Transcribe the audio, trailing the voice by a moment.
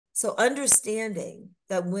So understanding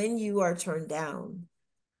that when you are turned down,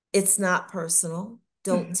 it's not personal.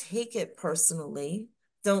 Don't take it personally.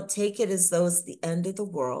 Don't take it as though it's the end of the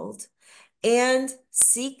world. And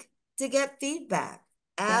seek to get feedback.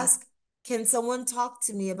 Yeah. Ask, can someone talk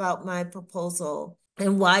to me about my proposal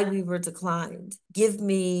and why we were declined? Give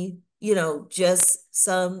me, just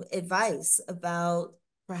some advice about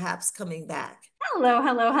perhaps coming back. Hello,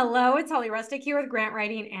 hello, hello. It's Holly Rustick here with Grant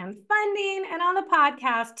Writing and Funding. And on the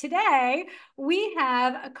podcast today, we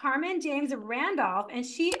have Carmen James Randolph, and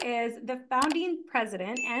she is the founding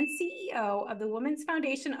president and CEO of the Women's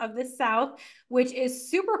Foundation of the South, which is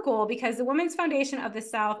super cool because the Women's Foundation of the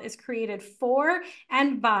South is created for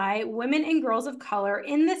and by women and girls of color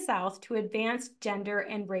in the South to advance gender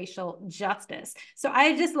and racial justice. So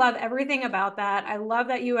I just love everything about that. I love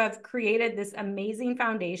that you have created this amazing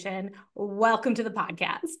foundation. Welcome to the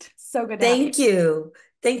podcast. So good to have you. Thank you.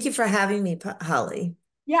 Thank you for having me, Holly.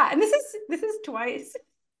 Yeah, and this is twice.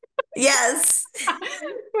 Yes.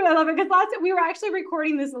 I love it because we were actually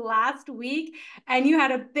recording this last week, and you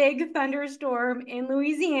had a big thunderstorm in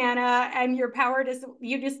Louisiana, and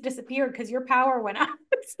you just disappeared because your power went out.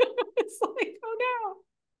 So it's like, oh no.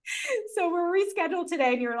 So we're rescheduled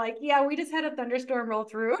today, and you're like, yeah, we just had a thunderstorm roll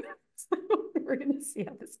through. So we're gonna see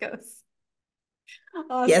how this goes.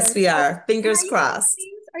 Yes, Awesome. we So, are. and Fingers crossed.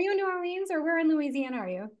 Are you in New Orleans or where in Louisiana are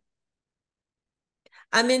you?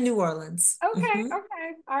 I'm in New Orleans. Okay, okay.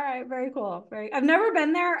 All right, very cool. I've never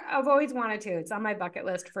been there. I've always wanted to. It's on my bucket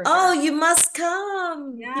list for Oh, sure. you must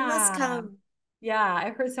come. You must Yeah. come. Yeah,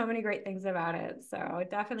 I've heard so many great things about it. So I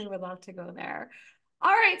definitely would love to go there.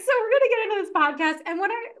 All right, so we're gonna get into this podcast. And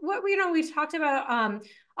what we talked about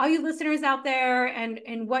all you listeners out there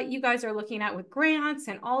and what you guys are looking at with grants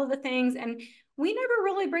and all of the things. And we never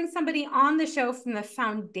really bring somebody on the show from the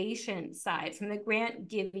foundation side, from the grant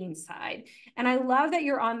giving side. And I love that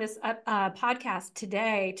you're on this podcast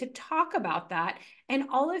today to talk about that and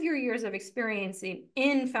all of your years of experience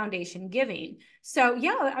in foundation giving. So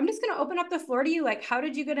yeah, I'm just going to open up the floor to you. Like, how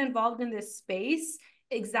did you get involved in this space?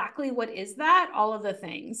 Exactly what is that? All of the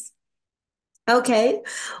things. Okay.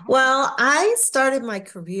 Well, I started my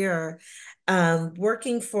career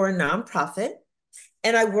working for a nonprofit.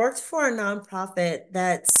 And I worked for a nonprofit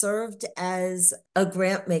that served as a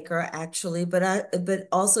grant maker, actually, but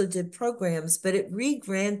also did programs, but it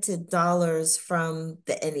re-granted dollars from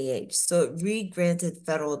the NEH. So it re-granted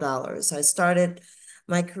federal dollars. I started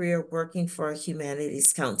my career working for a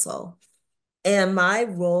humanities council. And my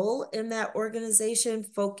role in that organization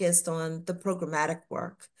focused on the programmatic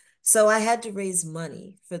work. So I had to raise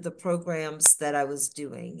money for the programs that I was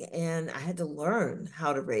doing, and I had to learn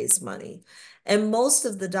how to raise money. And most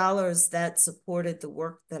of the dollars that supported the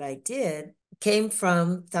work that I did came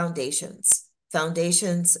from foundations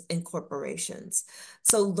and corporations.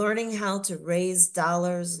 So learning how to raise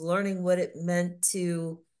dollars, learning what it meant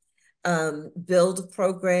to build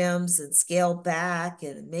programs and scale back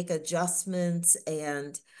and make adjustments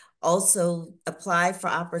and also apply for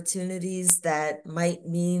opportunities that might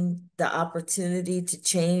mean the opportunity to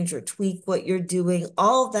change or tweak what you're doing,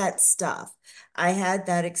 all that stuff. I had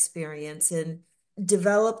that experience and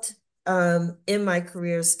developed in my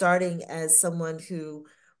career, starting as someone who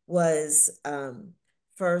was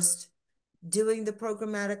first doing the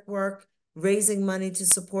programmatic work, raising money to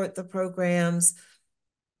support the programs,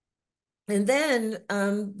 and then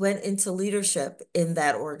went into leadership in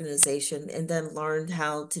that organization and then learned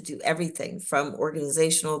how to do everything from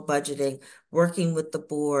organizational budgeting, working with the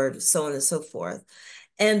board, so on and so forth.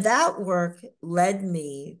 And that work led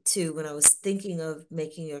me to, when I was thinking of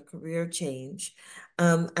making a career change,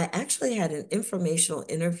 I actually had an informational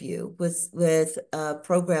interview with a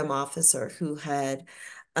program officer who had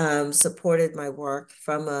supported my work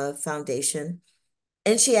from a foundation.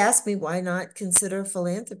 And she asked me, why not consider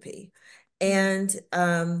philanthropy? And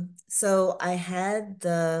so I had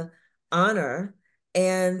the honor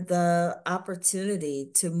and the opportunity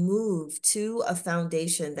to move to a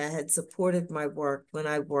foundation that had supported my work when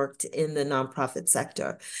I worked in the nonprofit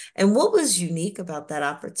sector. And what was unique about that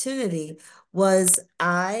opportunity was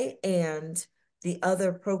I and the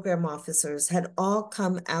other program officers had all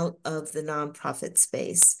come out of the nonprofit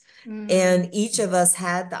space. Mm. And each of us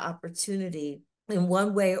had the opportunity in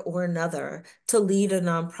one way or another to lead a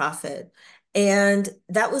nonprofit. And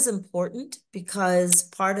that was important because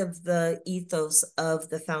part of the ethos of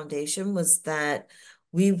the foundation was that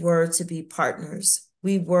we were to be partners.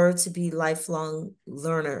 We were to be lifelong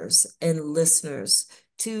learners and listeners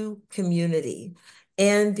to community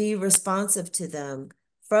and be responsive to them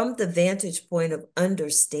from the vantage point of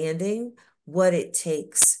understanding what it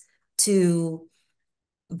takes to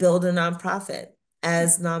build a nonprofit.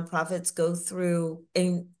 as nonprofits go through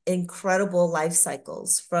incredible life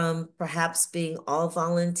cycles, from perhaps being all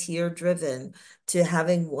volunteer driven to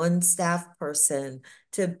having one staff person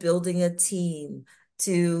to building a team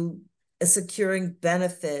to securing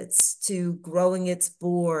benefits to growing its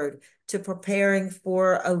board to preparing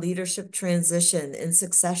for a leadership transition and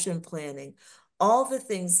succession planning, all the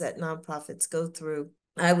things that nonprofits go through.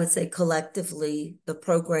 I would say collectively, the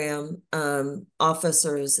program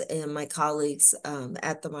officers and my colleagues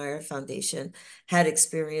at the Meyer Foundation had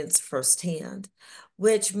experienced firsthand,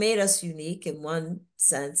 which made us unique in one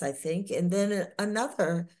sense, I think. And then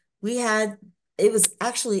another, it was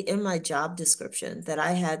actually in my job description that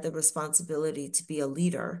I had the responsibility to be a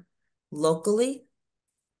leader locally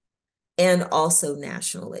and also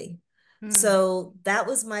nationally. Mm. So that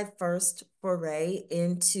was my first foray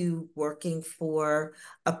into working for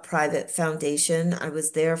a private foundation. I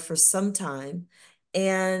was there for some time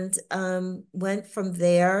and went from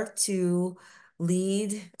there to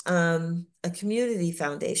lead a community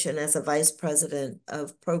foundation as a vice president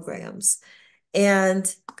of programs.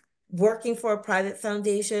 And working for a private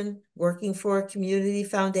foundation, working for a community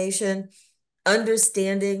foundation,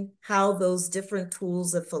 understanding how those different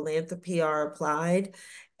tools of philanthropy are applied,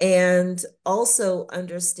 and also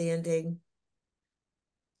understanding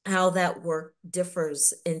how that work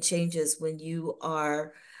differs and changes when you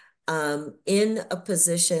are in a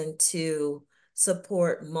position to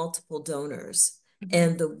support multiple donors Mhm.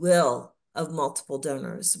 and the will of multiple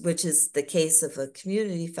donors, which is the case of a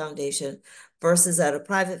community foundation versus at a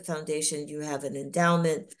private foundation, you have an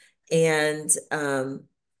endowment and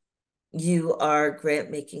you are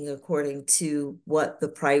grant making according to what the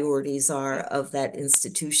priorities are of that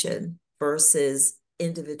institution versus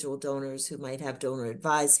individual donors who might have donor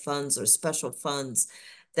advised funds or special funds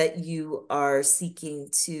that you are seeking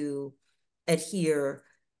to adhere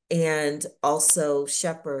and also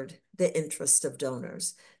shepherd the interest of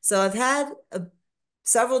donors. So I've had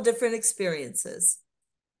several different experiences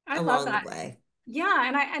I love along the that. way.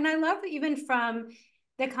 Yeah, and I love that even from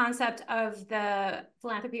the concept of the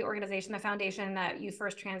philanthropy organization, the foundation that you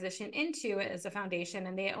first transitioned into as a foundation,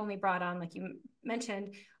 and they only brought on, like you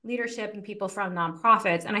mentioned, leadership and people from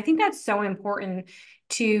nonprofits. And I think that's so important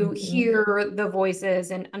to Mhm, hear the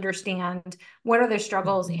voices and understand what are the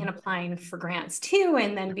struggles in mhm, applying for grants too,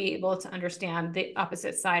 and then be able to understand the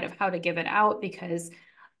opposite side of how to give it out, because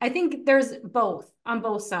I think there's both on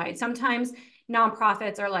both sides. Sometimes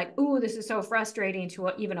nonprofits are like, "Ooh, this is so frustrating to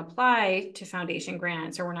even apply to foundation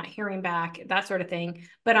grants, or we're not hearing back," that sort of thing.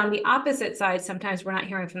 But on the opposite side, sometimes we're not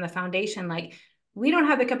hearing from the foundation, like, we don't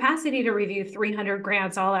have the capacity to review 300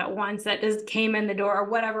 grants all at once that just came in the door or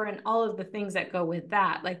whatever, and all of the things that go with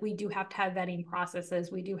that. Like, we do have to have vetting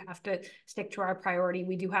processes. We do have to stick to our priority.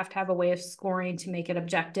 We do have to have a way of scoring to make it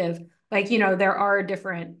objective. Like, there are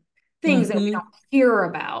different things that we don't mhm. hear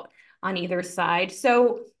about on either side.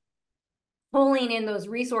 So pulling in those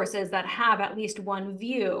resources that have at least one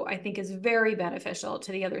view, I think, is very beneficial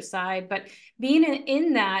to the other side. But being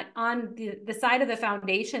in that on the side of the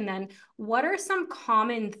foundation, then what are some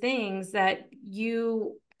common things that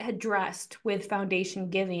you addressed with foundation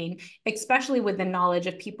giving, especially with the knowledge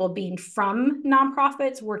of people being from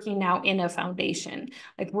nonprofits working now in a foundation?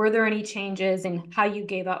 Like, were there any changes in how you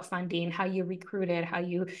gave out funding, how you recruited, how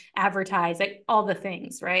you advertise, like all the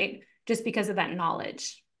things, right? Just because of that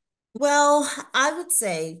knowledge. Well, I would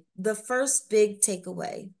say the first big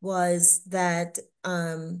takeaway was that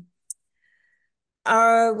when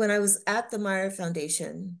I was at the Meyer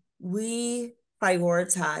Foundation, we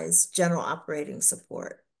prioritized general operating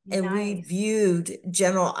support, and we Nice. viewed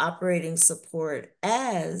general operating support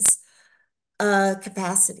as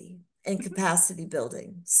capacity and Mhm. capacity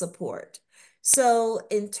building support. So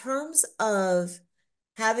in terms of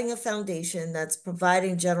having a foundation that's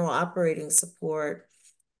providing general operating support,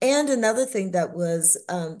 and another thing that was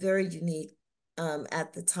very unique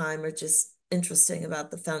at the time, or just interesting about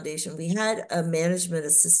the foundation, we had a management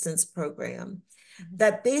assistance program Mhm.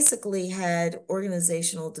 that basically had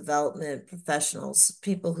organizational development professionals,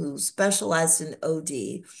 people who specialized in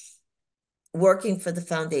OD, working for the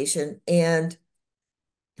foundation and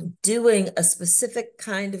doing a specific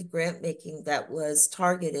kind of grant making that was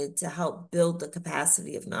targeted to help build the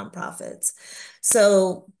capacity of nonprofits.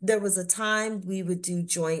 So there was a time we would do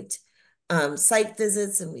joint site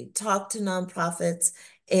visits and we talked to nonprofits,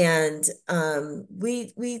 and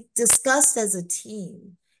we discussed as a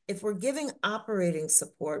team, if we're giving operating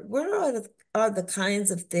support, what are the kinds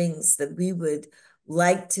of things that we would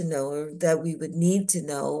like to know or that we would need to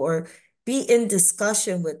know, or be in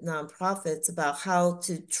discussion with nonprofits about how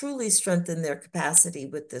to truly strengthen their capacity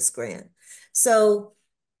with this grant. So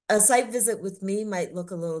a site visit with me might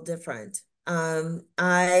look a little different.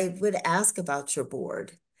 I would ask about your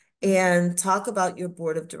board and talk about your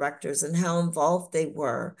board of directors and how involved they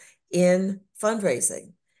were in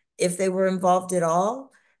fundraising, if they were involved at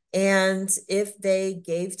all, and if they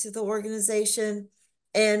gave to the organization,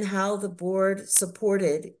 and how the board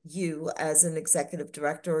supported you as an executive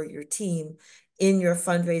director or your team in your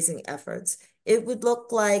fundraising efforts. It would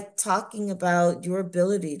look like talking about your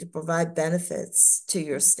ability to provide benefits to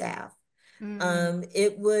your staff. Mm-hmm.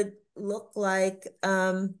 It would look like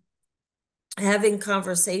having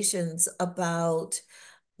conversations about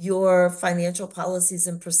your financial policies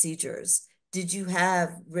and procedures. Did you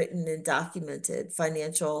have written and documented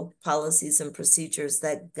financial policies and procedures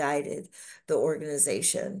that guided the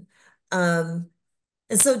organization? Um,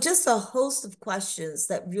 and so just a host of questions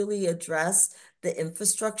that really address the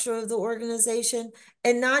infrastructure of the organization,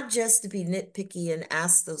 and not just to be nitpicky and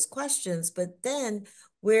ask those questions, but then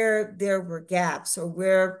where there were gaps or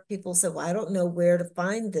where people said, well, I don't know where to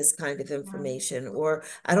find this kind of information, or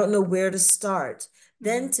I don't know where to start.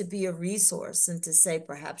 Then to be a resource and to say,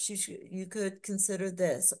 perhaps you could consider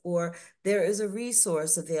this, or there is a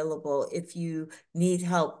resource available if you need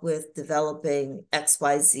help with developing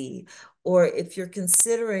XYZ, or if you're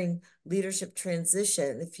considering leadership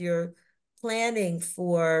transition, if you're planning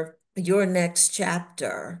for your next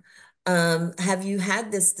chapter. Have you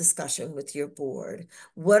had this discussion with your board?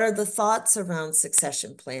 What are the thoughts around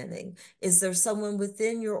succession planning? Is there someone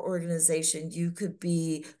within your organization you could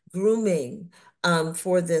be grooming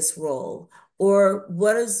for this role? Or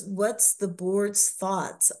what's the board's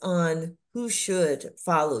thoughts on who should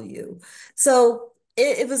follow you? So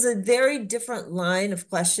it was a very different line of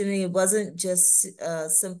questioning. It wasn't just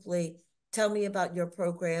simply, tell me about your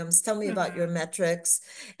programs, tell me about your metrics.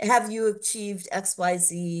 Have you achieved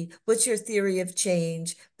XYZ? What's your theory of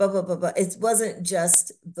change? Blah, blah, blah, blah. It wasn't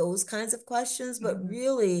just those kinds of questions, but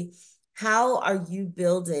really, how are you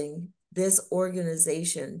building this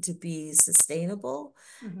organization to be sustainable?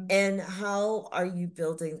 And how are you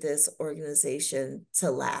building this organization to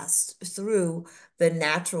last through the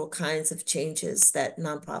natural kinds of changes that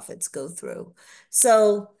nonprofits go through?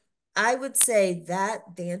 So I would say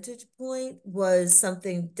that vantage point was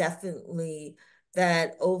something definitely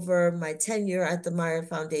that over my tenure at the Meyer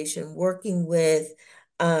Foundation, working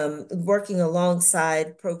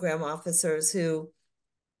alongside program officers who,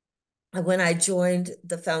 when I joined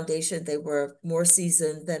the foundation, they were more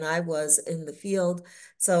seasoned than I was in the field.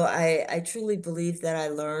 So I truly believe that I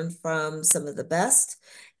learned from some of the best,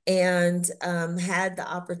 and had the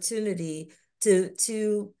opportunity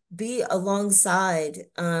to be alongside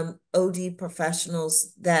OD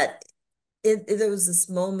professionals that there was this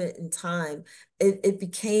moment in time, it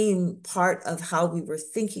became part of how we were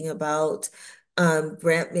thinking about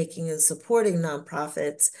grant making and supporting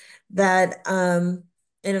nonprofits that,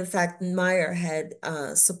 and in fact, Meyer had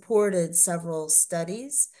supported several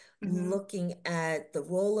studies looking at the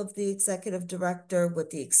role of the executive director,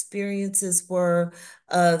 what the experiences were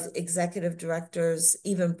of executive directors,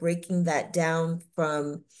 even breaking that down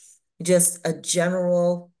from just a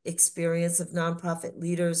general experience of nonprofit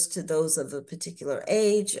leaders to those of a particular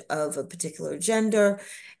age, of a particular gender,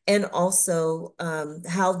 and also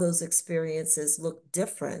how those experiences look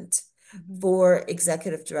different for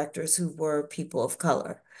executive directors who were people of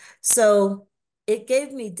color. So it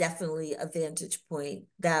gave me definitely a vantage point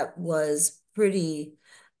that was pretty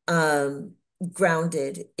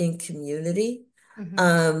grounded in community,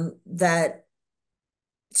 that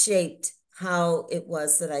shaped how it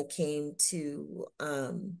was that I came to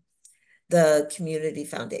the Community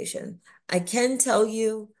Foundation. I can tell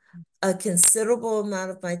you a considerable amount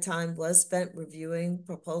of my time was spent reviewing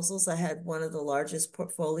proposals. I had one of the largest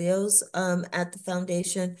portfolios at the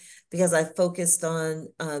foundation because I focused on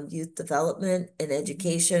youth development and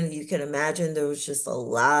education. You can imagine there was just a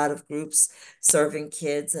lot of groups serving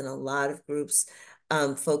kids and a lot of groups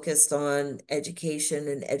focused on education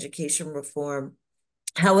and education reform.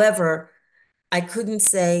 However, I couldn't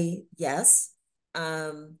say yes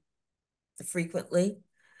frequently,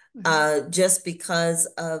 just because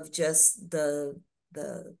of just the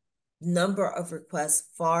number of requests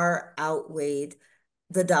far outweighed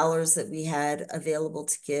the dollars that we had available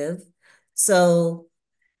to give. So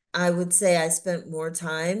I would say I spent more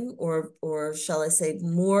time, or shall I say,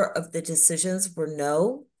 more of the decisions were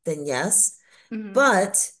no than yes.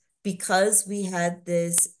 But because we had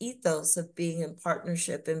this ethos of being in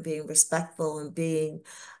partnership and being respectful and being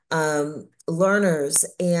learners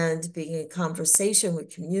and being in conversation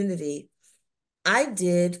with community, I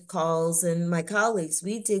did calls, and my colleagues,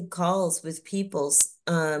 we did calls with people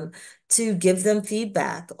to give them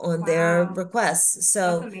feedback on their Wow, requests. that's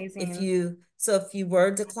If amazing. you so if you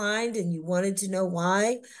were declined and you wanted to know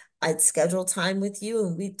why, I'd schedule time with you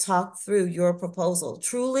and we'd talk through your proposal.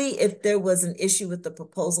 Truly, if there was an issue with the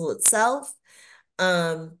proposal itself,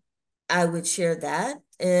 um, I would share that.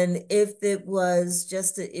 And if it was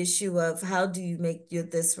just an issue of how do you make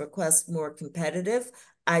this request more competitive,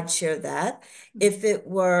 I'd share that. If it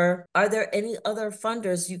were, are there any other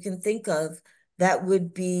funders you can think of that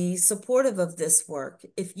would be supportive of this work?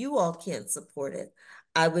 If you all can't support it,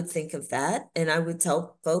 I would think of that and I would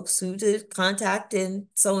tell folks who to contact and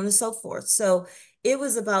so on and so forth. So it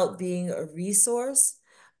was about being a resource,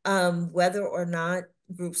 whether or not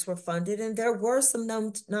groups were funded, and there were some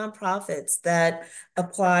nonprofits that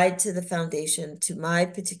applied to the foundation, to my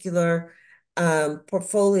particular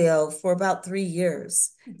portfolio, for about 3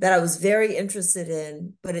 years that I was very interested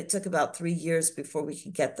in, but it took about 3 years before we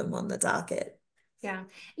could get them on the docket. Yeah.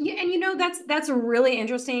 Yeah, and that's really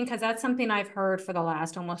interesting because that's something I've heard for the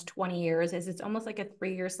last almost 20 years is it's almost like a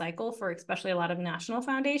 3-year cycle for especially a lot of national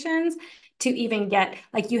foundations to even get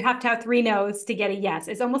like you have to have 3 no's to get a yes.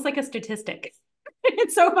 It's almost like a statistic.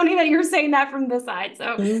 It's so funny that you're saying that from this side.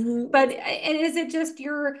 So, Mm-hmm. but is it just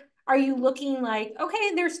are you looking like,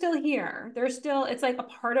 okay, they're still here. They're still, it's like a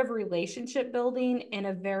part of relationship building in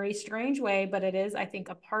a very strange way, but it is, I think,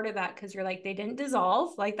 a part of that because you're like, they didn't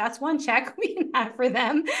dissolve. Like, that's one check we can have for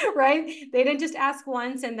them, right? They didn't just ask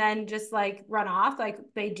once and then just like run off. Like,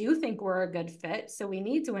 they do think we're a good fit. So we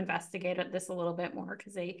need to investigate this a little bit more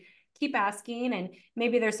because they keep asking and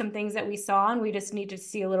maybe there's some things that we saw and we just need to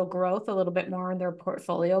see a little growth a little bit more in their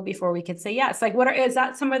portfolio before we could say yes. Like is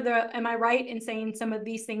that some of the, am I right in saying some of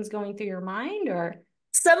these things going through your mind or?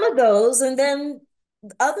 Some of those, and then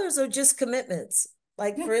others are just commitments.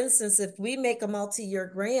 Like Yeah, for instance, if we make a multi-year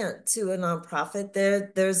grant to a nonprofit,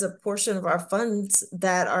 there's a portion of our funds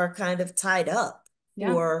that are kind of tied up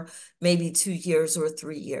yeah. for maybe 2 years or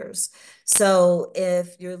 3 years. So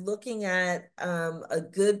if you're looking at a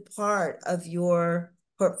good part of your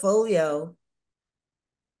portfolio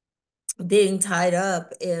being tied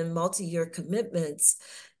up in multi-year commitments,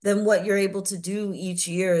 then what you're able to do each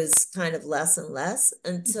year is kind of less and less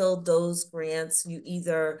until those grants, you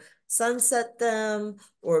either sunset them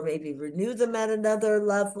or maybe renew them at another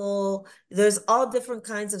level. There's all different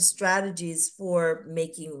kinds of strategies for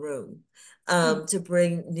making room to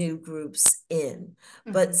bring new groups in.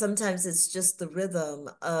 But Mm-hmm. sometimes it's just the rhythm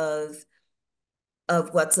of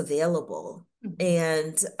what's available Mm-hmm.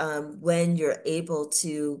 and when you're able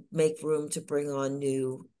to make room to bring on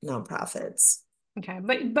new nonprofits. Okay,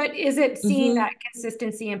 but is it seeing that Mm-hmm.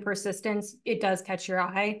 consistency and persistence? It does catch your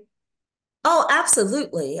eye. Oh,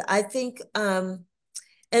 absolutely. I think, and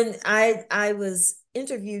I was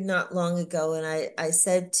interviewed not long ago, and I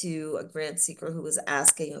said to a grant seeker who was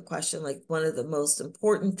asking a question, like one of the most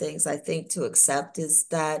important things I think to accept is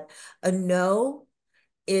that a no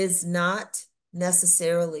is not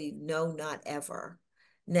necessarily no, not ever.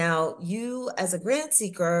 Now, you as a grant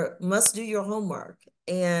seeker must do your homework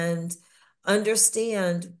and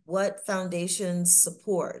understand what foundations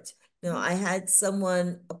support. Now, I had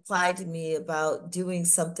someone apply to me about doing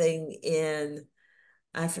something in,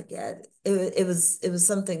 I forget, it was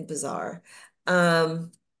something bizarre.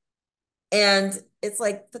 Um, and it's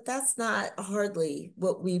like, but that's not hardly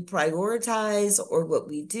what we prioritize or what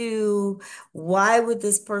we do. Why would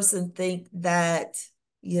this person think that,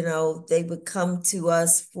 they would come to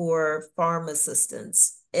us for farm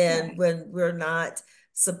assistance? And Right, when we're not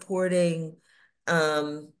supporting,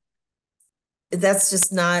 um, that's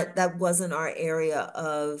just not, that wasn't our area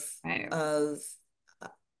right. of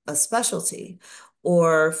a specialty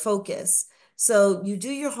or focus. So you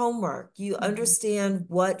do your homework, you Mm-hmm. understand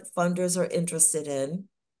what funders are interested in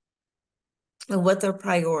and what their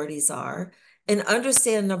priorities are, and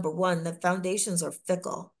understand number one, that foundations are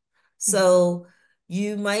fickle. Mm-hmm. So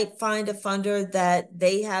you might find a funder that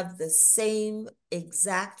they have the same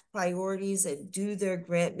exact priorities and do their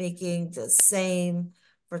grant making the same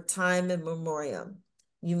for time and memoriam.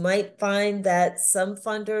 You might find that some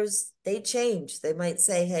funders, they change. They might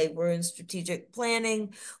say, hey, we're in strategic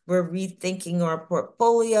planning, we're rethinking our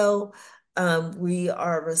portfolio, we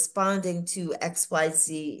are responding to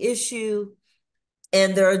XYZ issue,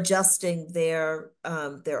 and they're adjusting their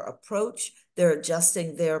approach, they're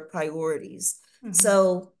adjusting their priorities. Mm-hmm.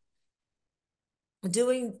 So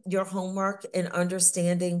doing your homework and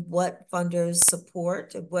understanding what funders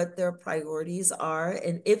support, what their priorities are,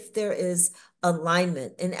 and if there is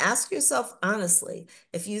alignment, and ask yourself honestly,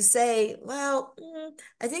 if you say, well,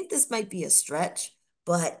 I think this might be a stretch,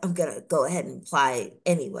 but I'm going to go ahead and apply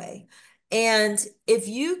anyway. And if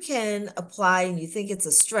you can apply and you think it's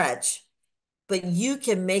a stretch, but you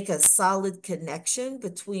can make a solid connection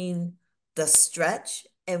between the stretch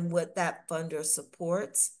and what that funder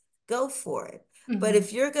supports, go for it. But Mm-hmm.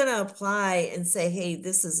 if you're going to apply and say, hey,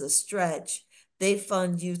 this is a stretch, they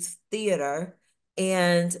fund youth theater,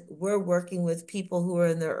 and we're working with people who are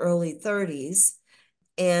in their early 30s,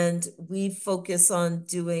 and we focus on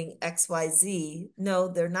doing XYZ. No,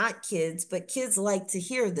 they're not kids, but kids like to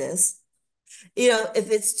hear this.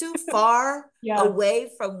 If it's too far Yeah.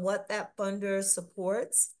 away from what that funder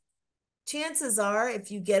supports, chances are,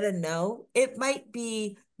 if you get a no, it might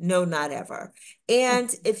be no, not ever.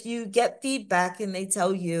 And if you get feedback and they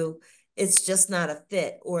tell you it's just not a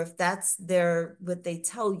fit, or if that's what they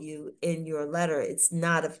tell you in your letter, it's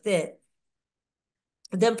not a fit,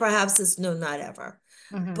 then perhaps it's no, not ever.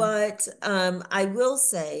 Mm-hmm. But I will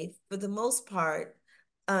say, for the most part,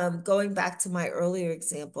 going back to my earlier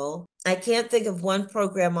example, I can't think of one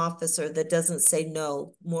program officer that doesn't say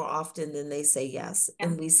no more often than they say yes. Yeah.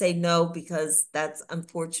 And we say no because that's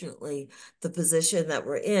unfortunately the position that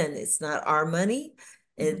we're in. It's not our money.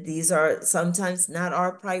 Mm-hmm. These are sometimes not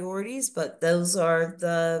our priorities, but those are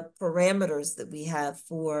the parameters that we have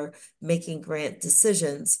for making grant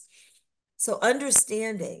decisions. So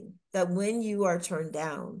understanding that when you are turned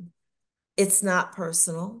down, it's not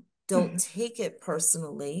personal. Don't Mm-hmm. take it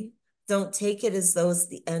personally. Don't take it as though it's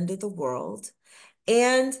the end of the world.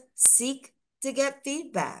 And seek to get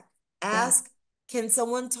feedback. Yeah. Ask, can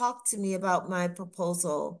someone talk to me about my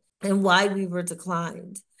proposal and why we were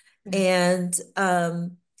declined? Yeah.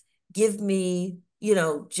 And give me,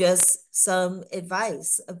 just some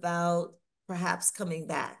advice about perhaps coming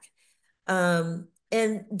back. And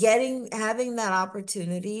having that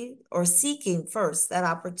opportunity, or seeking first that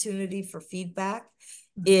opportunity for feedback,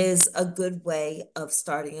 Mm-hmm. is a good way of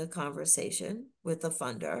starting a conversation with a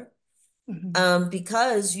funder. Mm-hmm.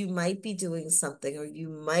 Because you might be doing something, or you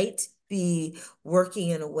might be working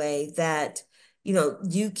in a way that,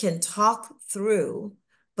 you can talk through,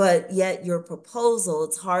 but yet your proposal,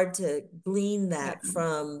 it's hard to glean Yeah. that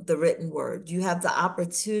from the written word. You have the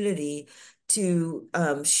opportunity to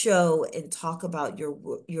show and talk about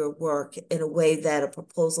your work in a way that a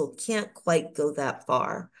proposal can't quite go that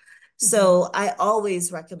far. Mm-hmm. So I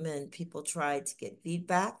always recommend people try to get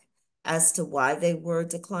feedback as to why they were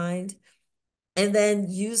declined, and then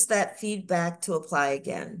use that feedback to apply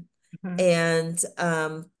again, Mm-hmm.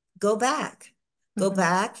 and go back. Go Mm-hmm.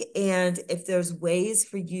 back. And if there's ways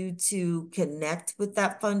for you to connect with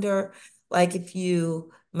that funder, like if you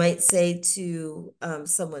might say to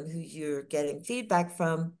someone who you're getting feedback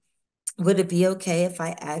from, would it be okay if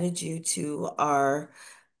I added you to our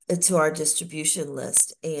distribution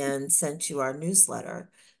list and sent you our newsletter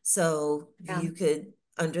so Yeah. you could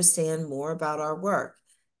understand more about our work?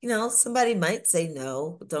 Somebody might say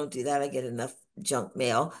no, don't do that. I get enough junk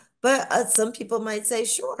mail. But some people might say,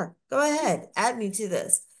 sure, go ahead, add me to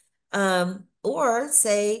this. Or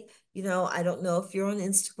say, I don't know if you're on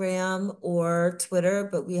Instagram or Twitter,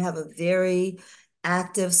 but we have a very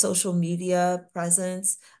active social media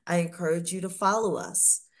presence. I encourage you to follow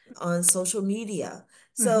us on social media.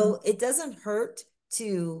 Mm-hmm. So it doesn't hurt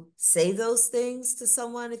to say those things to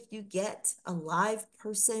someone. If you get a live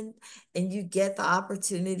person and you get the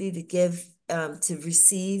opportunity to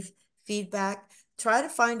receive feedback, try to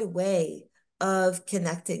find a way of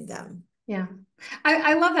connecting them. Yeah.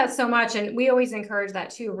 I love that so much. And we always encourage that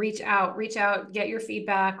too. Reach out, get your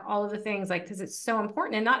feedback, all of the things, like, because it's so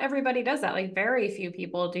important. And not everybody does that. Like, very few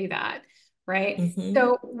people do that. Right. Mm-hmm.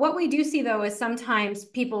 So what we do see though is sometimes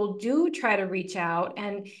people do try to reach out,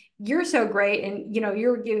 and you're so great. And,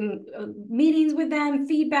 you're giving meetings with them,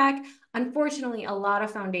 feedback. Unfortunately, a lot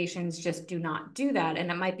of foundations just do not do that.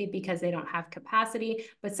 And it might be because they don't have capacity,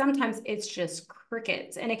 but sometimes it's just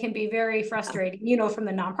crickets. And it can be very frustrating, from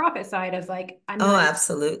the nonprofit side of like, I'm Oh, not even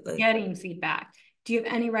absolutely. getting feedback. Do you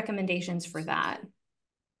have any recommendations for that?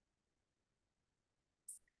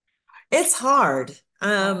 It's hard. It's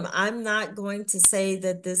hard. I'm not going to say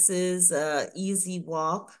that this is a easy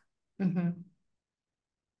walk, Mm-hmm.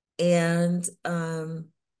 and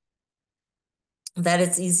that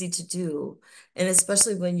it's easy to do. And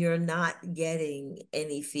especially when you're not getting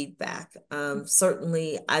any feedback.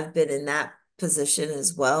 Certainly, I've been in that position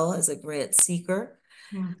as well as a grant seeker.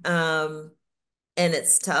 Yeah. Um, and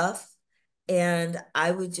it's tough. And I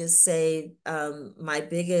would just say my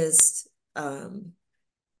biggest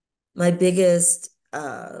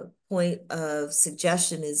point of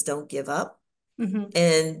suggestion is don't give up, Mm-hmm.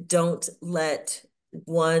 and don't let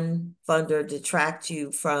one funder detract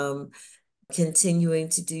you from continuing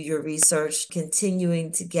to do your research,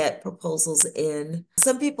 continuing to get proposals in.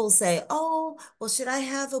 Some people say, oh, well, should I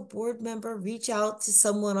have a board member reach out to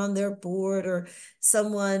someone on their board or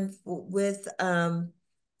someone with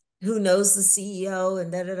who knows the CEO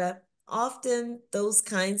and da da da. Often those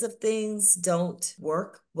kinds of things don't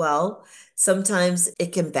work well. Sometimes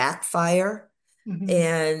it can backfire. Mm-hmm.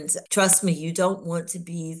 And trust me, you don't want to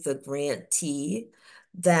be the grantee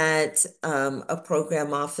that a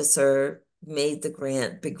program officer made the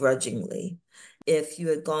grant begrudgingly. If you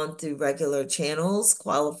had gone through regular channels,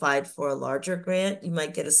 qualified for a larger grant, you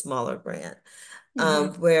might get a smaller grant.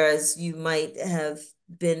 Mm-hmm. Whereas you might have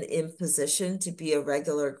been in position to be a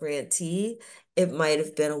regular grantee, it might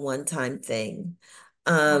have been a one-time thing.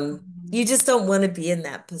 You just don't want to be in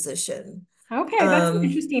that position. Okay, that's an Um,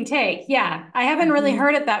 interesting take. Yeah, I haven't really mhm,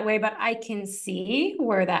 heard it that way, but I can see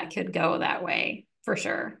where that could go that way for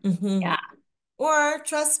sure. mhm. Yeah, Or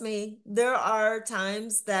trust me, there are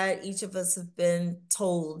times that each of us have been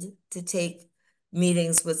told to take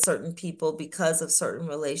meetings with certain people because of certain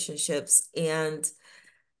relationships. And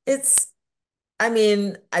it's, I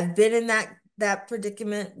mean, I've been in that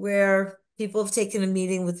predicament where people have taken a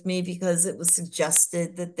meeting with me because it was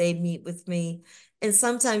suggested that they meet with me. And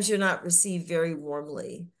sometimes you're not received very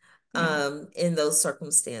warmly yeah, in those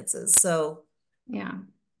circumstances. So yeah.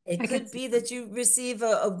 it I could could see be that. that you receive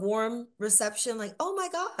a warm reception, like, oh my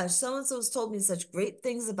gosh, so and so has told me such great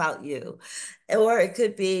things about you. Or it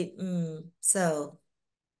could be, so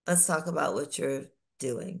let's talk about what you're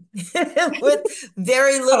doing with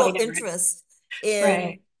very Totally little different. interest in,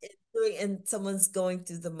 Right. in doing, and someone's going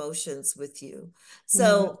through the motions with you. Mm-hmm.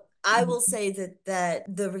 So I will Mm-hmm. say that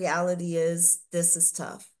the reality is this is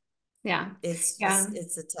tough. Yeah. It's Yeah.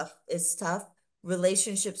 just, it's tough.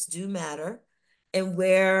 Relationships do matter. And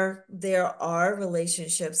where there are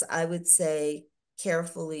relationships, I would say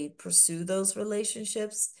carefully pursue those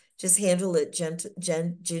relationships. Just handle it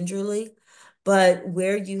gingerly. But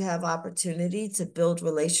where you have opportunity to build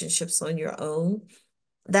relationships on your own,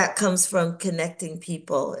 that comes from connecting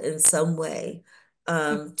people in some way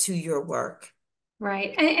to your work.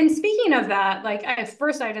 Right. And speaking of that, like at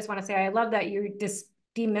first, I just want to say I love that you just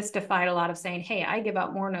demystified a lot of saying, hey, I give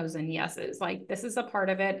out more no's than yeses. Like this is a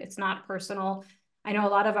part of it. It's not personal. I know a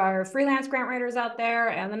lot of our freelance grant writers out there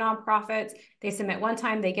and the nonprofits, they submit one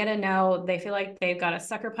time, they get a no, they feel like they've got a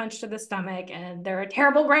sucker punch to the stomach and they're a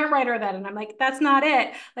terrible grant writer then. And I'm like, that's not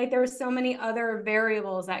it. Like there are so many other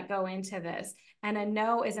variables that go into this. And a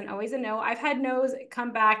no isn't always a no. I've had no's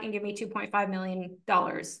come back and give me $2.5 million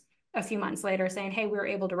a few months later saying, hey, we were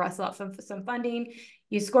able to wrestle up some funding.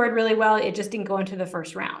 You scored really well. It just didn't go into the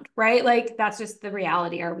first round, right? Like that's just the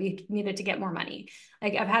reality, or we needed to get more money.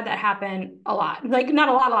 Like I've had that happen a lot, like not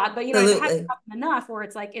a lot, but I've had it Absolutely. happen enough where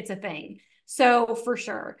it's like, it's a thing. So for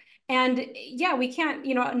sure. And yeah, we can't,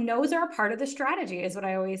 no's are a part of the strategy is what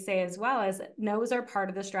I always say as well, as no's are part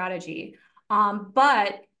of the strategy.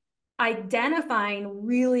 But identifying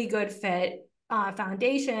really good fit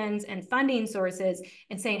foundations and funding sources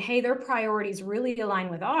and saying, hey, their priorities really align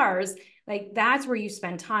with ours, like that's where you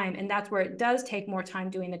spend time. And that's where it does take more time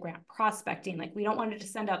doing the grant prospecting. Like we don't want to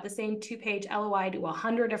send out the same 2-page LOI to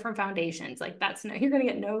 100 different foundations. Like that's no, you're going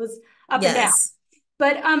to get no's up and down. Yes.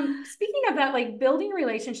 But speaking of that, like building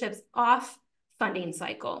relationships off funding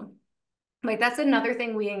cycle, like that's another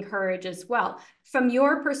thing we encourage as well. From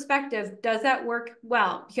your perspective, does that work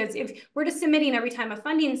well? Because if we're just submitting every time a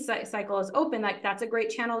funding cycle is open, like that's a great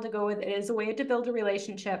channel to go with. It is a way to build a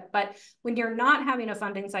relationship. But when you're not having a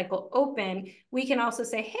funding cycle open, we can also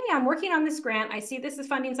say, hey, I'm working on this grant. I see this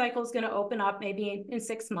funding cycle is going to open up maybe in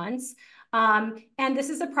 6 months. And this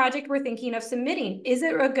is a project we're thinking of submitting. Is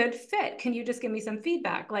it a good fit? Can you just give me some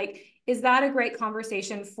feedback? Like, is that a great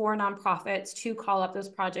conversation for nonprofits to call up those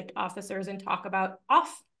project officers and talk about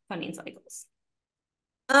off funding cycles?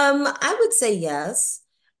 I would say yes.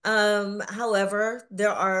 However,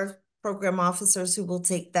 there are program officers who will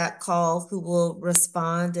take that call, who will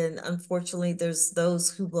respond, and unfortunately, there's those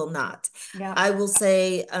who will not. Yeah. I will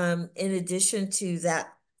say, in addition to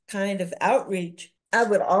that kind of outreach, I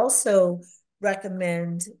would also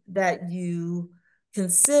recommend that you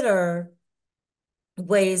consider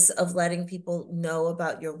ways of letting people know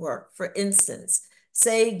about your work. For instance,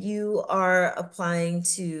 say you are applying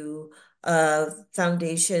to a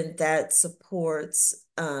foundation that supports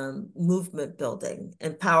movement building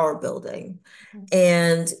and power building,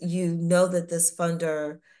 and you know that this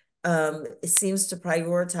funder seems to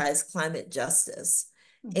prioritize climate justice,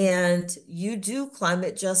 Mm-hmm. and you do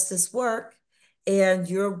climate justice work, and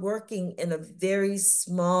you're working in a very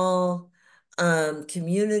small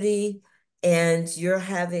community and you're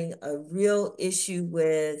having a real issue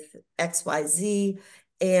with XYZ,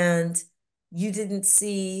 and you didn't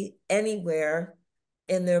see anywhere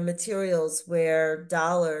in their materials where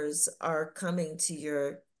dollars are coming to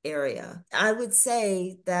your area. I would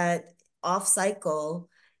say that off cycle,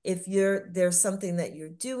 if there's something that you're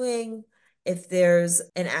doing, if there's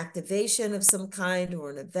an activation of some kind or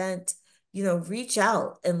an event, reach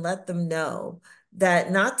out and let them know.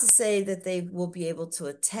 That, not to say that they will be able to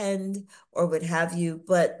attend or what have you,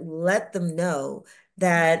 but let them know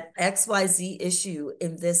that XYZ issue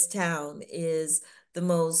in this town is the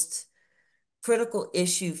most critical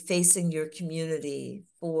issue facing your community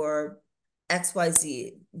for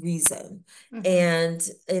XYZ reason. Mm-hmm. And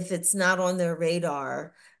if it's not on their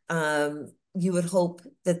radar, you would hope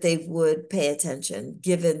that they would pay attention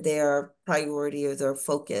given their priority or their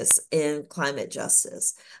focus in climate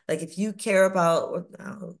justice. Like, if you care about,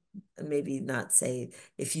 or maybe not say,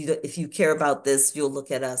 if you care about this, you'll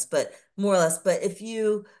look at us, but more or less, but if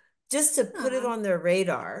you just to put it Aw. on their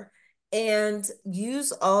radar and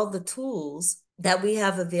use all the tools that we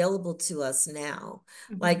have available to us now.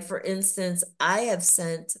 Like, Mm-hmm. for instance, I have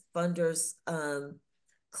sent funders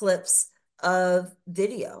clips of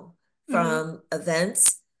video Mm-hmm. from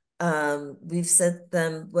events. We've sent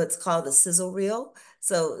them what's called a sizzle reel.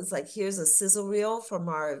 So it's like, here's a sizzle reel from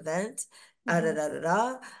our event, da da Mm-hmm. da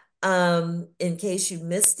da da. In case you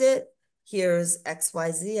missed it, here's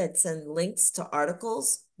XYZ. I'd send links to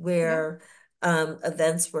articles Yeah. where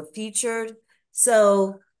events were featured.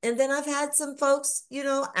 So, and then I've had some folks,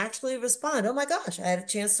 actually respond. Oh my gosh, I had a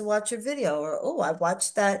chance to watch your video, or, oh, I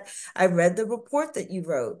watched that. I read the report that you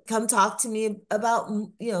wrote. Come talk to me about,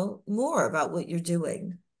 more about what you're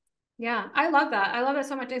doing. Yeah, I love that. I love that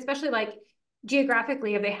so much, especially like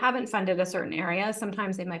geographically, if they haven't funded a certain area,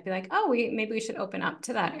 sometimes they might be like, oh, maybe we should open up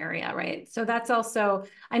to that area, right? So that's also,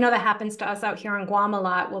 I know that happens to us out here in Guam a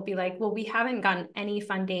lot. We'll be like, well, we haven't gotten any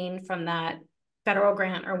funding from that federal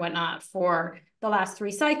grant or whatnot for the last 3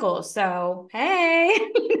 cycles. So, hey,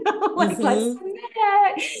 like, let's Mm-hmm. submit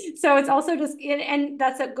it. So it's also just, and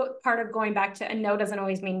that's a part of going back to a no doesn't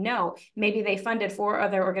always mean no. Maybe they funded 4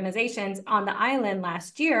 other organizations on the island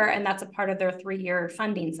last year, and that's a part of their 3-year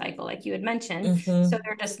funding cycle, like you had mentioned. So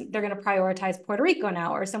Mm-hmm. they're going to prioritize Puerto Rico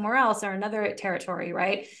now or somewhere else or another territory,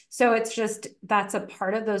 right? So it's just, that's a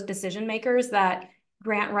part of those decision makers that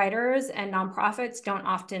grant writers and nonprofits don't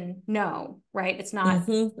often know, right? It's not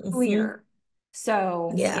Mm-hmm. Mm-hmm. clear.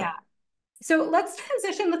 So Yeah. yeah. So let's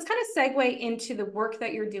transition. Let's kind of segue into the work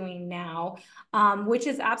that you're doing now, which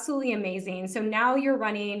is absolutely amazing. So now you're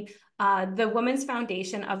running the Women's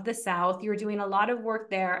Foundation of the South. You're doing a lot of work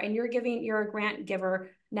there, and you're a grant giver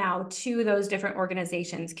now to those different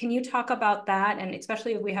organizations. Can you talk about that? And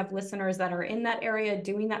especially if we have listeners that are in that area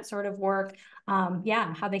doing that sort of work,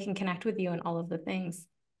 yeah, how they can connect with you and all of the things.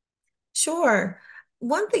 Sure.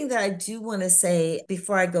 One thing that I do want to say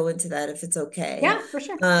before I go into that, if it's okay, Yeah, for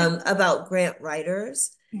sure. Yeah. about grant writers,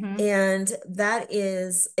 Mm-hmm. and that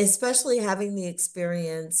is especially having the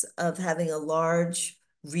experience of having a large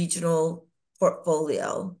regional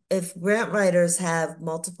portfolio. If grant writers have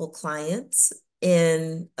multiple clients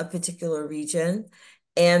in a particular region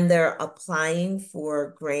and they're applying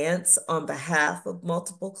for grants on behalf of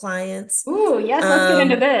multiple clients, Ooh, yes, let's get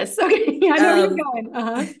into um, this. Okay, yeah, I know where you're um, going.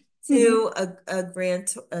 Uh-huh. Mm-hmm.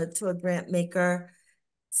 to a grant maker,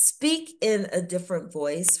 speak in a different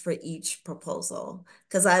voice for each proposal,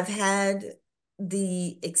 because I've had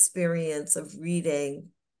the experience of reading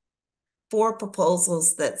 4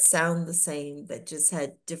 proposals that sound the same that just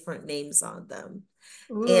had different names on them.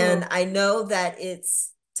 Ooh, And I know that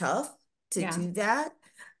it's tough to yeah. do that,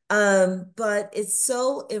 but it's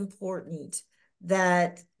so important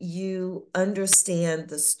that you understand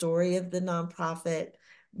the story of the nonprofit,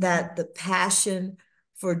 Mm-hmm. that the passion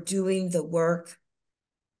for doing the work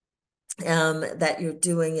that you're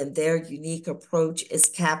doing and their unique approach is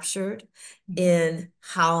captured Mm-hmm. in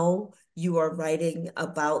how you are writing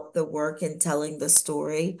about the work and telling the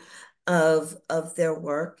story of their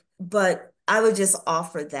work. But I would just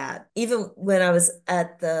offer that. Even when I was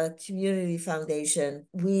at the community foundation,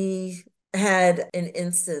 we had an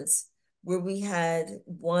instance where we had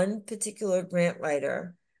one particular grant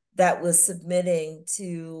writer that was submitting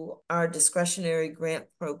to our discretionary grant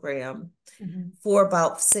program Mm-hmm. for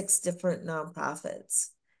about 6 different nonprofits.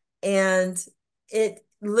 And it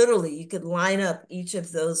literally, you could line up each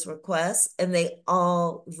of those requests and they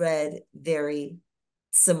all read very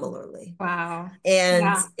similarly. Wow. And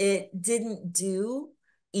Yeah. it didn't do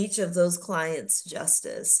each of those clients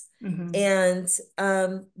justice. Mm-hmm.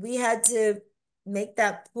 And we had to make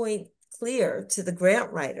that point clear to the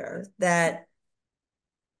grant writer that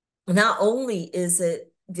not only is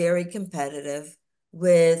it very competitive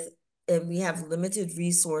with, and we have limited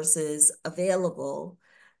resources available,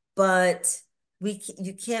 but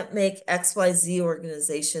you can't make XYZ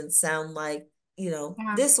organization sound like, Yeah.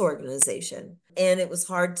 this organization. And it was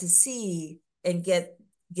hard to see and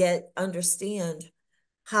understand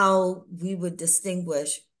how we would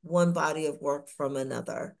distinguish one body of work from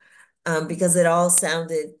another, because it all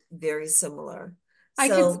sounded very similar. I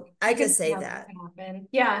could So I I could just see say how that that. could happen.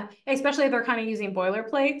 Yeah, especially if they're kind of using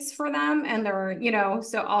boilerplates for them and they're,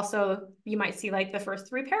 so also you might see like the first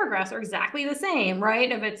three paragraphs are exactly the same,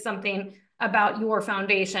 right? If it's something about your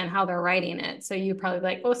foundation, how they're writing it. So you probably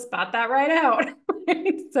like, oh, spot that right out.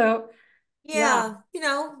 So yeah.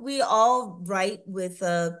 Yeah, we all write with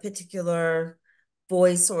a particular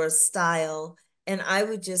voice or style. And I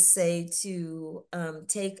would just say to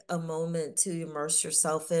take a moment to immerse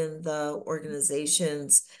yourself in the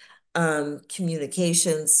organization's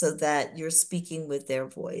communications so that you're speaking with their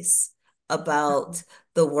voice about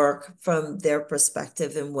the work from their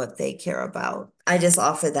perspective and what they care about. I just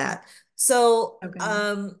offer that. So,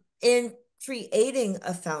 Okay. in creating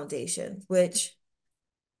a foundation, which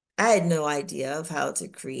I had no idea of how to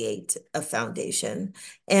create a foundation.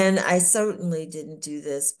 And I certainly didn't do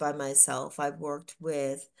this by myself. I've worked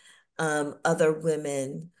with other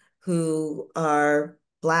women who are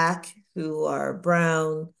Black, who are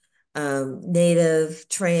brown, Native,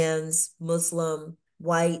 trans, Muslim,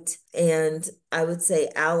 white, and I would say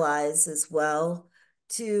allies as well,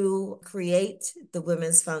 to create the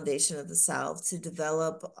Women's Foundation of the South, to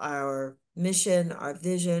develop our mission, our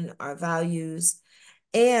vision, our values,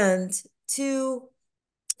 and to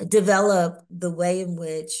develop the way in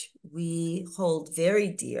which we hold very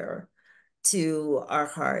dear to our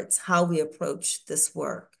hearts, how we approach this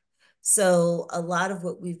work. So, a lot of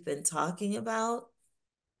what we've been talking about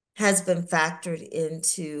has been factored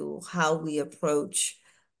into how we approach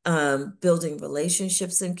building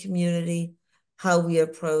relationships in community, how we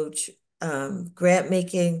approach grant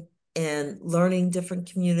making and learning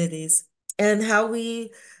different communities, and how we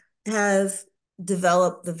have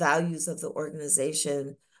developed the values of the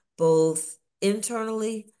organization, both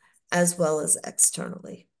internally as well as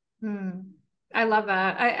externally. Hmm. I love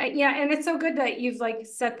that. Yeah, and it's so good that you've like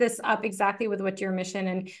set this up exactly with what your mission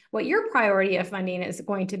and what your priority of funding is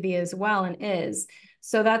going to be as well and is.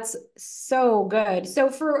 So that's so good. So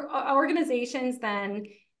for organizations then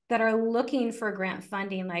that are looking for grant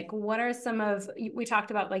funding, like what are some of, we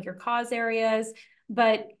talked about like your cause areas,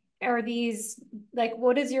 but are these like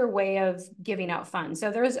what is your way of giving out funds?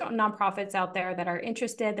 So there's nonprofits out there that are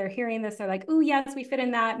interested, they're hearing this, they're like, oh yes, we fit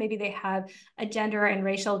in that. Maybe they have a gender and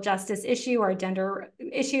racial justice issue or a gender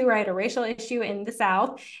issue, right? A racial issue in the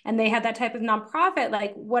South. And they have that type of nonprofit.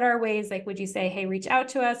 Like, what are ways, like, would you say, hey, reach out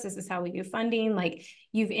to us? This is how we do funding. Like,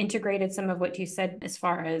 you've integrated some of what you said as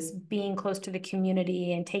far as being close to the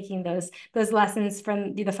community and taking those lessons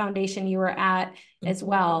from the foundation you were at as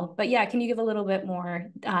well. But yeah, can you give a little bit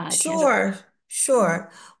more tangible? Sure,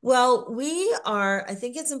 sure. Well, I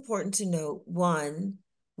think it's important to note, one,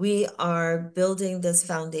 we are building this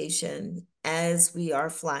foundation as we are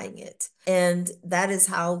flying it. And that is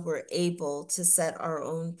how we're able to set our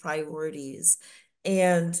own priorities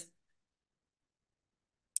and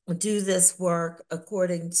do this work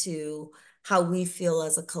according to how we feel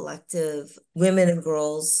as a collective, women and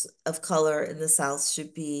girls of color in the South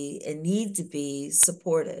should be and need to be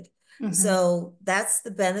supported. Mm-hmm. So that's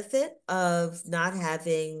the benefit of not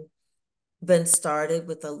having been started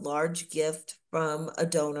with a large gift from a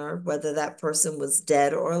donor, whether that person was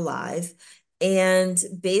dead or alive, and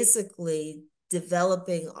basically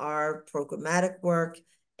developing our programmatic work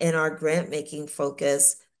and our grant making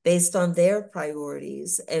focus based on their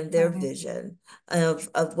priorities and their Right. vision of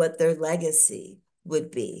what their legacy would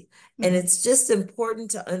be. And Mm-hmm. it's just important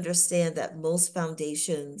to understand that most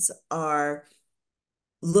foundations are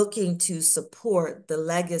looking to support the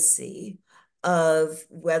legacy of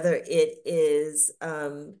whether it is,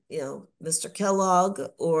 Mr. Kellogg,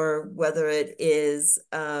 or whether it is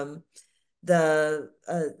a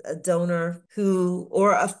donor who,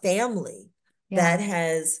 or a family Yeah. that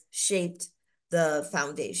has shaped the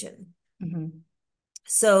foundation. Mm-hmm.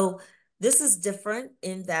 So this is different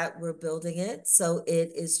in that we're building it. So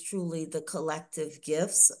it is truly the collective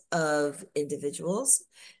gifts of individuals.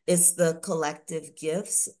 It's the collective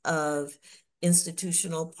gifts of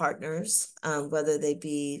institutional partners, whether they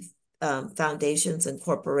be foundations and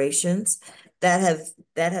corporations that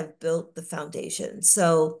have built the foundation.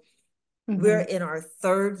 So we're Mm-hmm. in our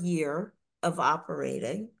third year of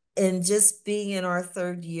operating. And just being in our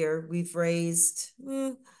third year, we've raised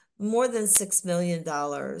more than $6 million to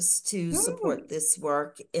Mm. support this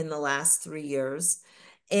work in the last 3 years.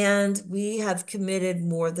 And we have committed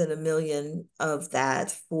more than $1 million of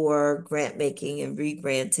that for grant making and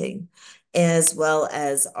re-granting, as well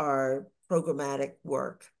as our programmatic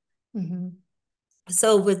work. Mm-hmm.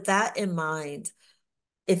 So with that in mind,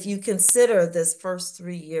 if you consider this first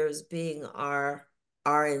 3 years being our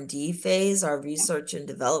R&D phase, our research and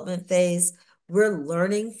development phase, we're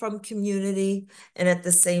learning from community, and at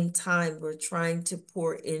the same time, we're trying to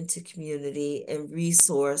pour into community and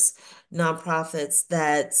resource nonprofits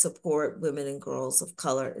that support women and girls of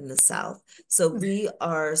color in the South. So we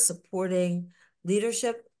are supporting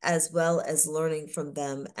leadership as well as learning from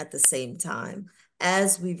them at the same time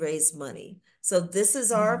as we raise money. So this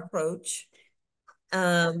is our approach.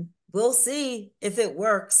 We'll see if it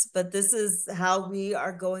works, but this is how we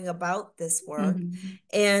are going about this work. Mm-hmm.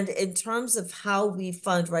 And in terms of how we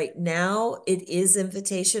fund right now, it is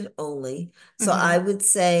invitation only. So Mm-hmm. I would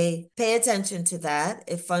say pay attention to that.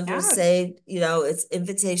 If funders Yeah. say, it's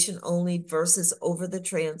invitation only versus over the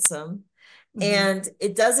transom. Mm-hmm. And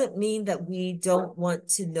it doesn't mean that we don't want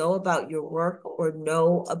to know about your work or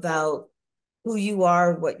know about who you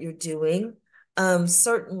are, what you're doing.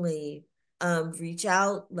 Certainly reach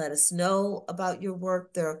out, let us know about your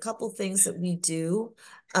work. There are a couple things that we do.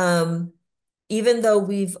 Even though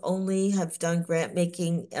we've only have done grant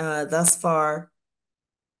making thus far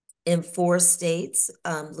in 4 states,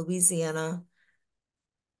 Louisiana,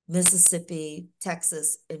 Mississippi,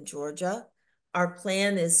 Texas, and Georgia. Our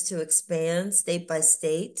plan is to expand state by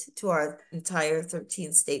state to our entire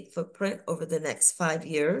 13-state footprint over the next 5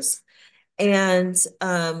 years. And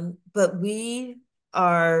but we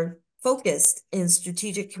are focused in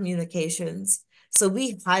strategic communications. So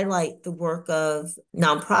we highlight the work of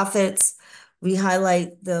nonprofits, we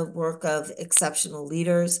highlight the work of exceptional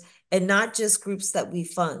leaders, and not just groups that we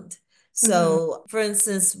fund. Mm-hmm. So, for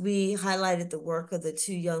instance, we highlighted the work of the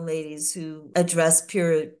 2 young ladies who addressed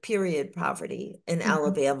period poverty in Mm-hmm.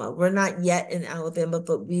 Alabama. We're not yet in Alabama,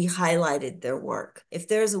 but we highlighted their work. If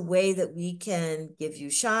there's a way that we can give you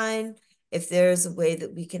shine, if there's a way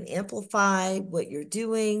that we can amplify what you're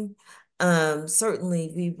doing,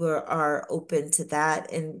 certainly are open to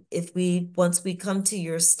that. And once we come to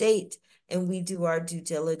your state and we do our due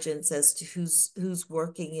diligence as to who's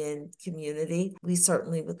working in community, we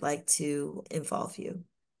certainly would like to involve you.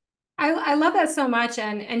 I love that so much.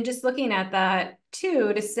 And just looking at that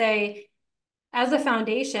too, to say, as a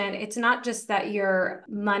foundation, it's not just that you're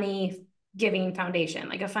money giving foundation,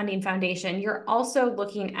 like a funding foundation, you're also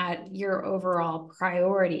looking at your overall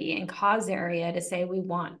priority and cause area to say, we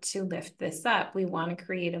want to lift this up. We want to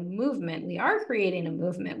create a movement. We are creating a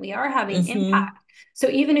movement. We are having Mm-hmm. impact. So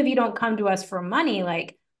even if you don't come to us for money,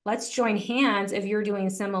 like, let's join hands. If you're doing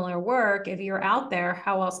similar work, if you're out there,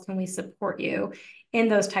 how else can we support you in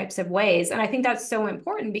those types of ways? And I think that's so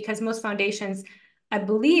important because most foundations, I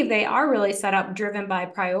believe, they are really set up driven by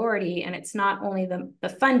priority, and it's not only the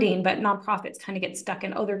funding, but nonprofits kind of get stuck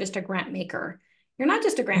in, oh, they're just a grant maker. You're not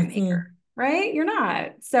just a grant maker, Mm-hmm. right? You're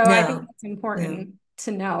not. So I think No, that's no. important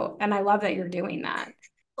to know. And I love that you're doing that.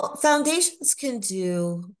 Well, foundations can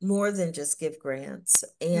do more than just give grants,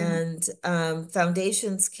 Mm-hmm. and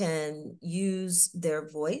foundations can use their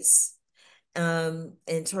voice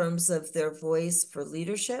in terms of their voice for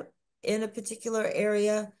leadership in a particular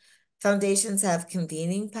area. Foundations have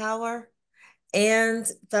convening power. And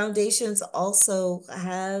foundations also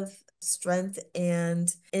have strength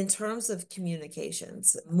and in terms of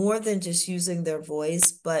communications, more than just using their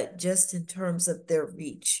voice, but just in terms of their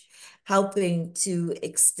reach, helping to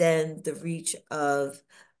extend the reach of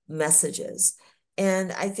messages.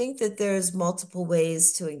 And I think that there's multiple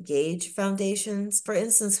ways to engage foundations. For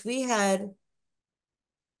instance, we had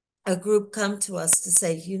a group come to us to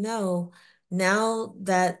say, now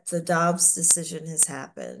that the Dobbs decision has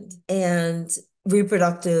happened and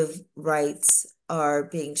reproductive rights are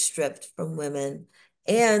being stripped from women,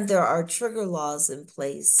 and there are trigger laws in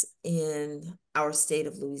place in our state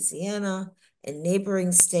of Louisiana and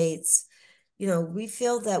neighboring states, we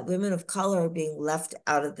feel that women of color are being left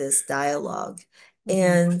out of this dialogue. Mm-hmm.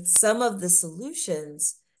 And some of the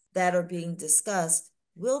solutions that are being discussed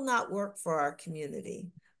will not work for our community.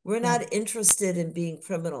 We're Yeah. not interested in being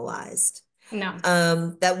criminalized. No.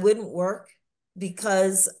 That wouldn't work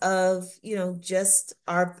because of, just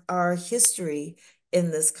our history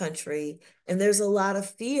in this country. And there's a lot of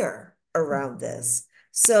fear around this.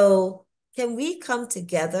 So can we come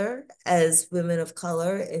together as women of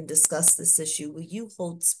color and discuss this issue? Will you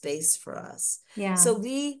hold space for us? Yeah. So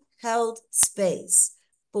we held space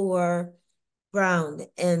for brown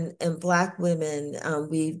and black women.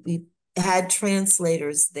 We had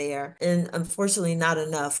translators there, and unfortunately not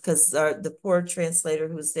enough because the poor translator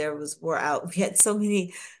who was there was wore out. We had so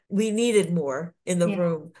many, we needed more in the Yeah.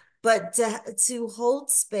 room. But to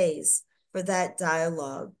hold space for that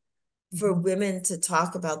dialogue, for Mm-hmm. women to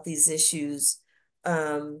talk about these issues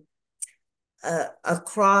um,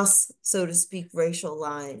 across, so to speak, racial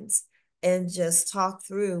lines, and just talk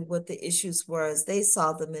through what the issues were as they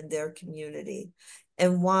saw them in their community,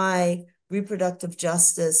 and why reproductive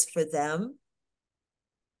justice for them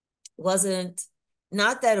wasn't,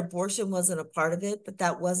 not that abortion wasn't a part of it, but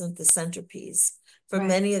that wasn't the centerpiece. For Right.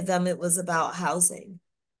 many of them, it was about housing.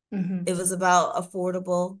 Mm-hmm. It was about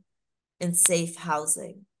affordable and safe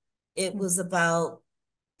housing. It was about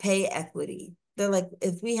pay equity. They're like,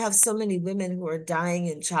 if we have so many women who are dying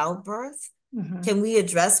in childbirth, Mm-hmm. can we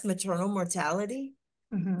address maternal mortality?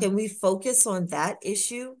 Mm-hmm. Can we focus on that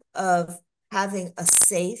issue of having a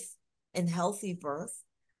safe and healthy birth,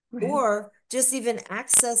 Right. or just even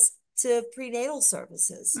access to prenatal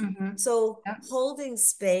services? Mm-hmm. So Yep. holding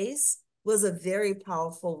space was a very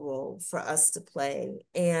powerful role for us to play.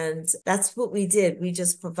 And that's what we did. We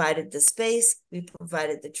just provided the space, we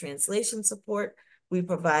provided the translation support, we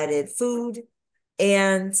provided food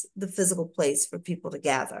and the physical place for people to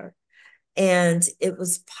gather. And it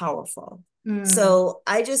was powerful. Mm. So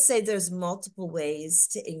I just say there's multiple ways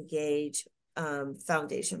to engage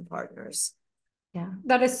foundation partners. Yeah,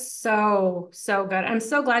 that is so, so good. I'm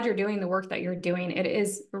so glad you're doing the work that you're doing. It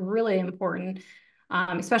is really important,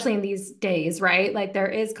 especially in these days, right? Like there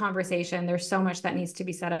is conversation. There's so much that needs to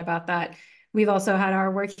be said about that. We've also had our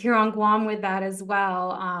work here on Guam with that as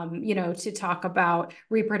well, to talk about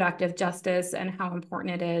reproductive justice and how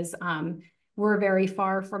important it is. We're very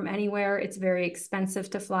far from anywhere. It's very expensive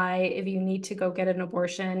to fly. If you need to go get an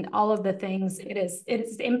abortion, all of the things,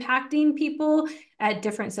 it's impacting people at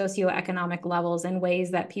different socioeconomic levels in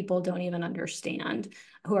ways that people don't even understand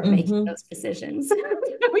who are making Mm-hmm. those decisions.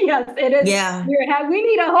 Yes, it is. Yeah. We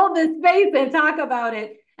need to hold this space and talk about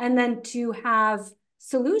it. And then to have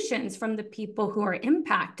solutions from the people who are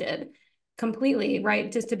impacted completely,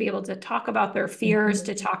 right? Just to be able to talk about their fears,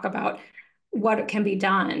 Mm-hmm. to talk about what can be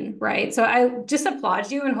done, right? So I just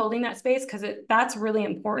applaud you in holding that space because that's really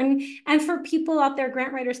important. And for people out there,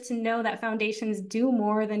 grant writers, to know that foundations do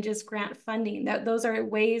more than just grant funding, that those are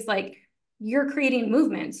ways like you're creating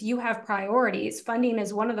movements, you have priorities. Funding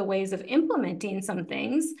is one of the ways of implementing some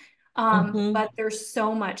things, Mm-hmm. but there's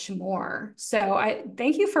so much more. So I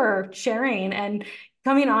thank you for sharing and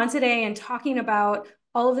coming on today and talking about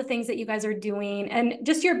all of the things that you guys are doing and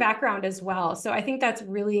just your background as well. So I think that's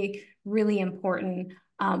really, really important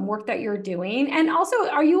work that you're doing. And also,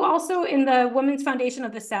 are you also in the Women's Foundation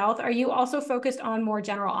of the South? Are you also focused on more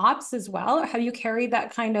general ops as well? Or have you carried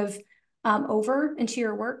that kind of over into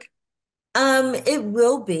your work? It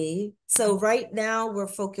will be. So right now we're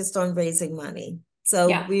focused on raising money. So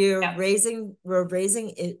Yeah. Yeah. we're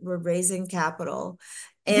raising capital.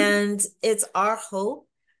 Mm-hmm. And it's our hope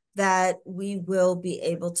that we will be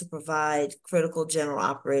able to provide critical general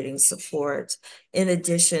operating support in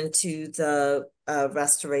addition to the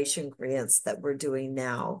restoration grants that we're doing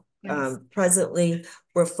now. Nice. Presently,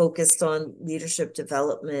 we're focused on leadership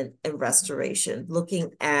development and restoration,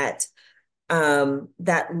 looking at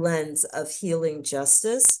that lens of healing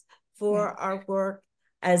justice Yeah. for our work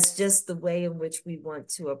as just the way in which we want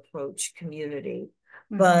to approach community.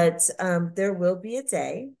 Mm-hmm. But there will be a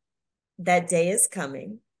day, that day is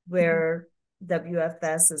coming, Mm-hmm. where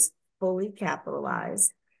WFS is fully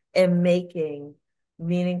capitalized and making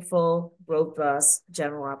meaningful, robust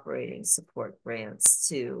general operating support grants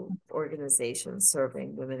to organizations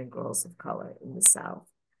serving women and girls of color in the South.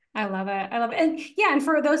 I love it. I love it. And yeah, and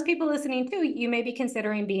for those people listening too, you may be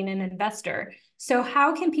considering being an investor. So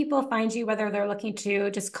how can people find you, whether they're looking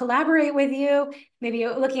to just collaborate with you, maybe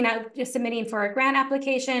looking at just submitting for a grant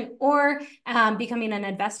application or becoming an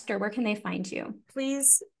investor? Where can they find you?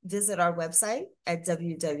 Please visit our website at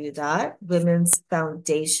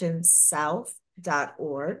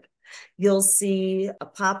www.womensfoundationsouth.org. You'll see a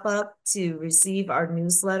pop-up to receive our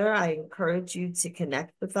newsletter. I encourage you to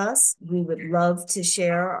connect with us. We would love to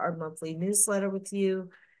share our monthly newsletter with you.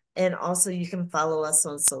 And also you can follow us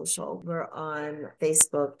on social. We're on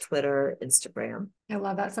Facebook, Twitter, Instagram. I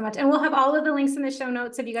love that so much. And we'll have all of the links in the show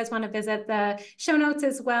notes if you guys want to visit the show notes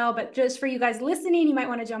as well. But just for you guys listening, you might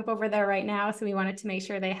want to jump over there right now. So we wanted to make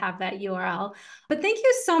sure they have that URL. But thank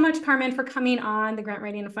you so much, Carmen, for coming on the Grant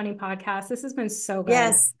Writing and Funding podcast. This has been so good.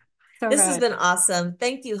 Yes. So This has good. been awesome.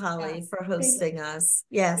 Thank you, Holly, Yes. for Thank hosting us.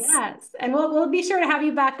 Yes, Yes, and we'll be sure to have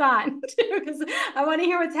you back on too, because I want to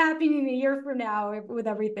hear what's happening a year from now with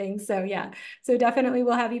everything. So yeah, so definitely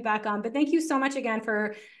we'll have you back on. But thank you so much again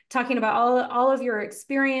for talking about all of your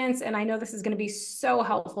experience, and I know this is going to be so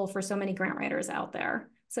helpful for so many grant writers out there.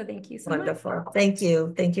 So thank you so much. wonderful. Thank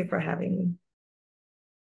you. Thank you for having me.